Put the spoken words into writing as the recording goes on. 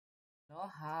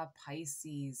Aloha,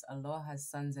 Pisces. Aloha,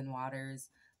 suns and waters.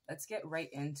 Let's get right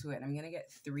into it. I'm going to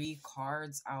get 3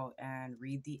 cards out and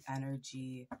read the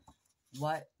energy.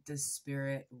 What does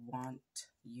Spirit want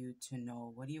you to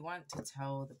know? What do you want to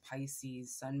tell the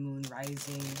Pisces, Sun, Moon,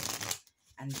 Rising,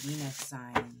 and Venus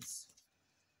signs?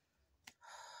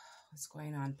 What's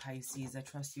going on, Pisces? I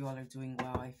trust you all are doing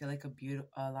well. I feel like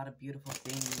a lot of beautiful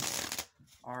things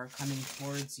are coming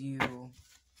towards you.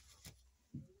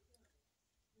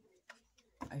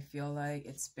 I feel like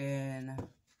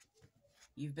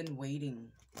you've been waiting.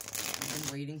 You've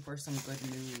been waiting for some good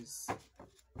news.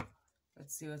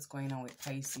 Let's see what's going on with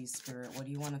Pisces, Spirit. What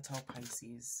do you want to tell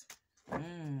Pisces? I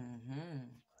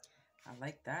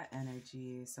like that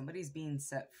energy. Somebody's being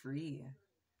set free.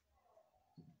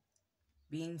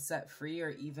 Being set free,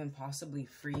 or even possibly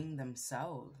freeing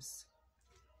themselves.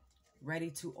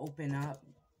 Ready to open up.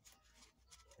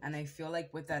 And I feel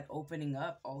like with that opening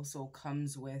up also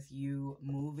comes with you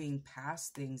moving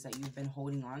past things that you've been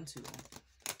holding on to.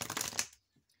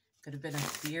 Could have been a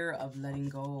fear of letting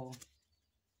go.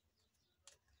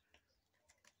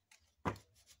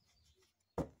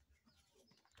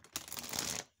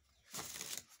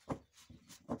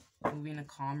 Moving to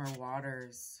calmer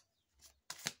waters.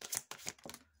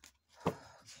 Okay,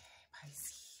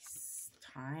 Pisces.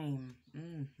 Time.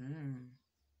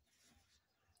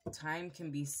 Time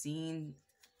can be seen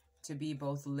to be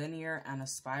both linear and a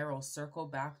spiral. Circle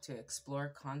back to explore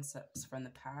concepts from the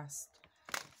past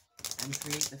and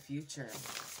create the future.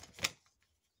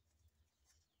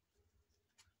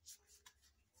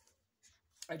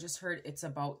 I just heard it's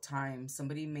about time.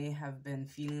 Somebody may have been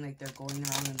feeling like they're going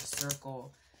around in a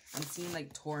circle. I'm seeing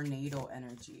like tornado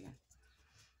energy.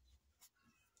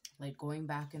 Like going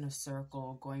back in a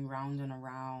circle, going round and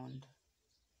around.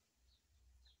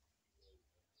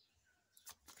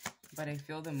 But I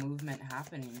feel the movement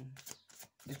happening.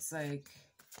 It's like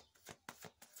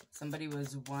somebody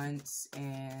was once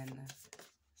in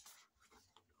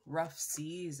rough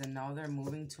seas and now they're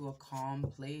moving to a calm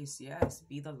place. Yes,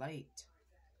 be the light.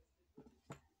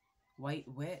 White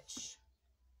witch.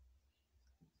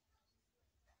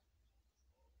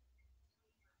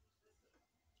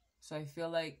 So I feel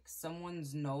like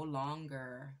someone's no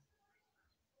longer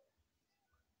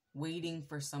waiting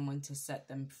for someone to set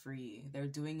them free. They're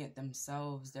doing it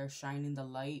themselves. They're shining the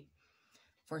light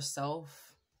for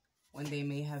self when they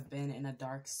may have been in a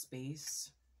dark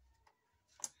space.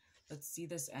 Let's see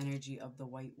this energy of the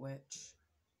White Witch.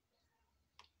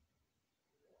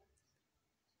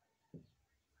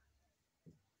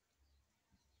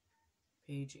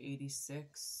 Page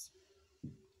 86.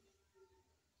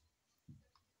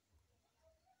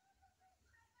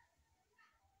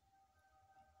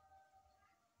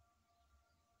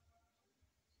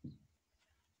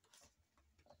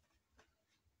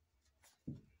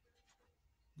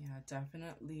 Yeah,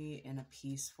 definitely in a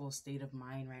peaceful state of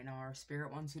mind right now. Our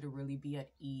Spirit wants you to really be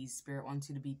at ease. Spirit wants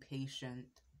you to be patient.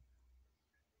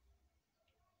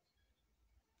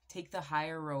 Take the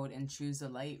higher road and choose the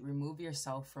light. Remove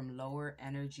yourself from lower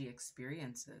energy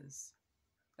experiences.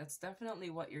 That's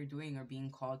definitely what you're doing or being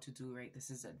called to do, right?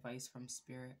 This is advice from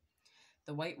Spirit.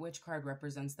 The White Witch card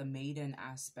represents the maiden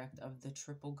aspect of the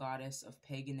triple goddess of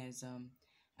paganism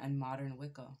and modern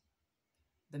Wicca.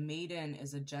 The maiden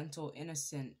is a gentle,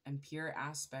 innocent, and pure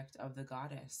aspect of the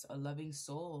goddess, a loving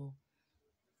soul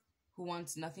who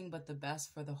wants nothing but the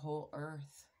best for the whole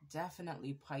earth.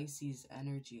 Definitely Pisces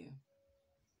energy.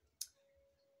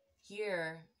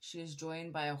 Here, she is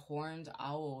joined by a horned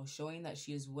owl, showing that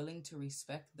she is willing to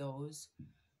respect those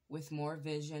with more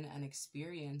vision and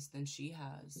experience than she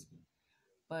has.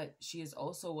 But she is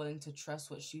also willing to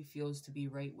trust what she feels to be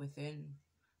right within.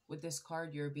 With this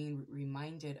card, you're being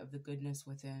reminded of the goodness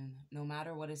within. No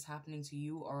matter what is happening to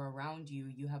you or around you,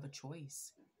 you have a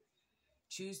choice.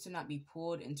 Choose to not be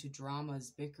pulled into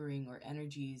dramas, bickering, or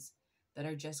energies that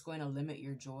are just going to limit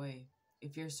your joy.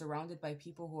 If you're surrounded by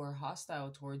people who are hostile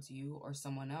towards you or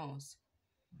someone else,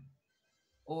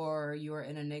 or you're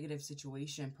in a negative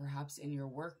situation, perhaps in your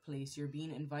workplace, you're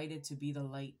being invited to be the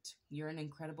light. You're an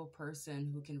incredible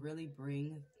person who can really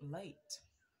bring light.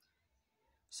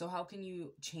 So how can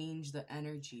you change the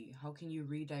energy? How can you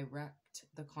redirect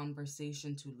the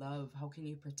conversation to love? How can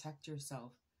you protect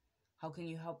yourself? How can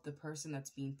you help the person that's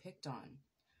being picked on?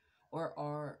 Or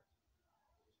are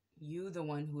you the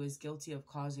one who is guilty of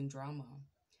causing drama?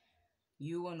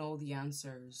 You will know the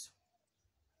answers.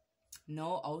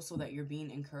 Know also that you're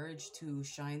being encouraged to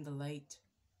shine the light.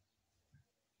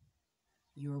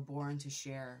 You were born to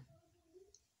share.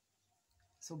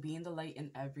 So being the light in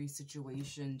every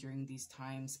situation during these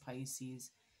times,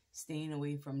 Pisces. Staying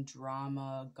away from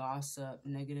drama, gossip,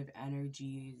 negative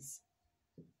energies.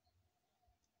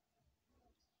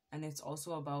 And it's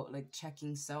also about like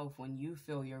checking self when you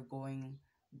feel you're going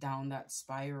down that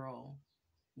spiral.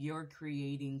 You're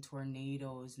creating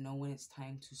tornadoes. Know when it's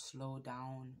time to slow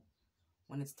down,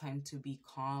 when it's time to be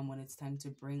calm, when it's time to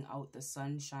bring out the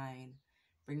sunshine,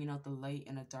 bringing out the light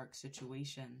in a dark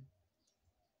situation.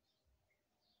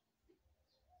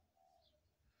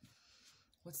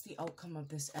 What's the outcome of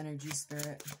this energy,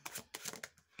 Spirit?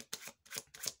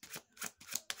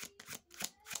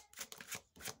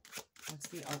 What's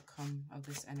the outcome of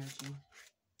this energy?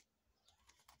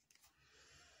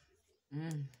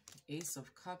 Ace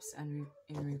of Cups and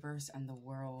in reverse, and the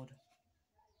World.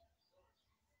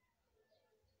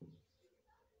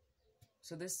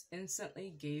 So this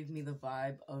instantly gave me the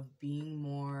vibe of being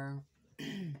more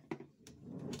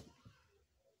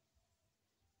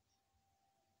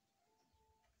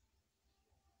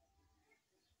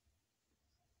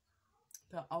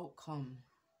the outcome.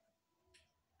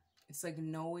 It's like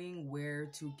knowing where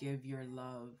to give your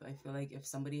love. I feel like if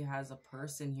somebody has a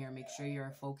person here, make sure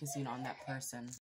you're focusing on that person.